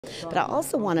But I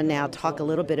also want to now talk a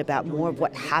little bit about more of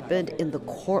what happened in the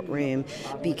courtroom,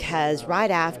 because right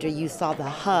after you saw the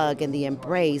hug and the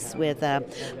embrace with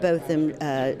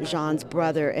Botham-Jean's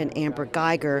brother and Amber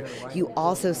Guyger, you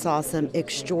also saw some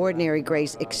extraordinary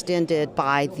grace extended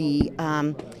by the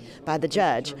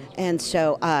judge. And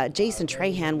so Jason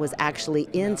Trahan was actually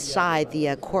inside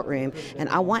the courtroom, and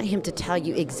I want him to tell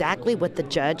you exactly what the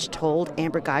judge told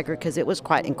Amber Guyger, because it was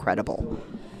quite incredible.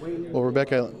 Well,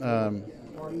 Rebecca,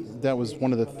 that was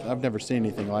one of I've never seen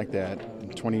anything like that in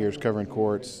 20 years covering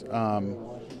courts.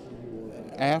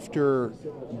 After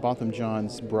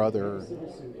Botham-Jean's brother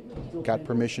got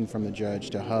permission from the judge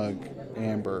to hug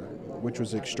Amber, which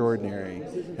was extraordinary,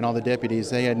 and all the deputies,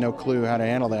 they had no clue how to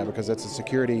handle that because that's a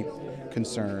security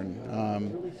concern.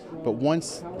 But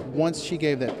once she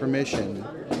gave that permission,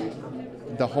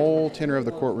 the whole tenor of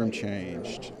the courtroom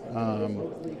changed.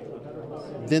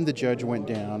 Then the judge went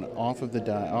down off of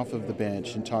the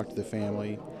bench and talked to the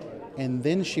family, and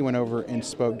then she went over and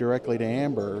spoke directly to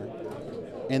Amber,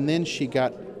 and then she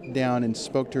got down and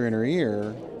spoke to her in her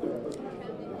ear,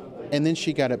 and then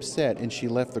she got upset and she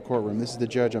left the courtroom. This is the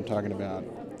judge I'm talking about.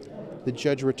 The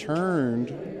judge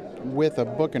returned with a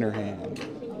book in her hand,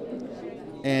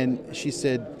 and she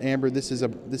said, "Amber,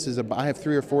 I have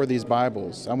 3 or 4 of these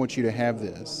Bibles. I want you to have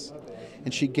this."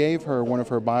 And she gave her one of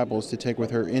her Bibles to take with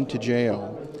her into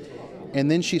jail. And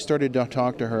then she started to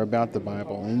talk to her about the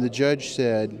Bible. And the judge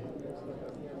said,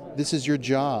 "This is your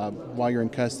job while you're in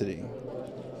custody."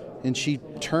 And she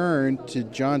turned to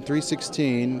John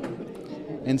 3:16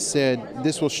 and said,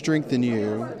 "This will strengthen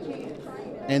you."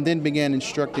 And then began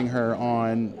instructing her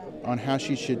on how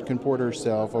she should comport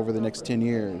herself over the next 10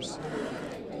 years.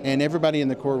 And everybody in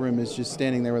the courtroom is just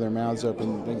standing there with their mouths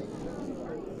open.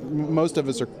 Most of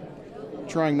us are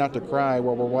trying not to cry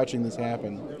while we're watching this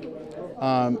happen.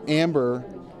 Amber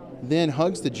then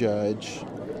hugs the judge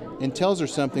and tells her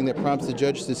something that prompts the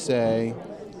judge to say,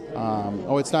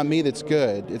 "Oh, it's not me that's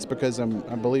good. It's because I'm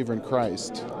a believer in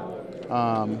Christ."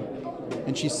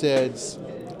 And she says,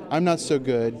 "I'm not so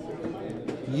good.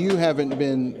 You haven't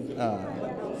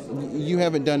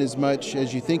done as much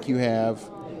as you think you have,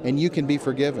 and you can be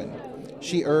forgiven."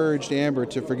 She urged Amber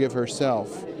to forgive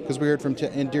herself, because we heard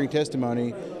during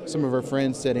testimony, some of her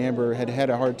friends said Amber had had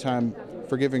a hard time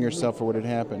forgiving herself for what had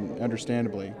happened,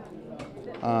 understandably.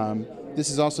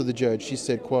 This is also the judge. She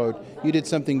said, quote, "You did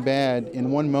something bad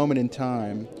in one moment in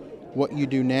time. What you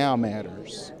do now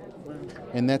matters."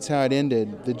 And that's how it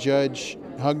ended. The judge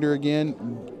hugged her again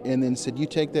and then said, "You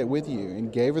take that with you,"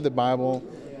 and gave her the Bible.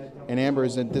 And Amber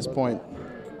is at this point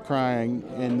crying,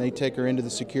 and they take her into the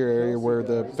secure area where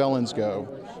the felons go.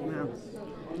 Wow.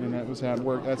 And that was how it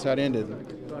worked. That's how it ended.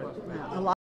 A lot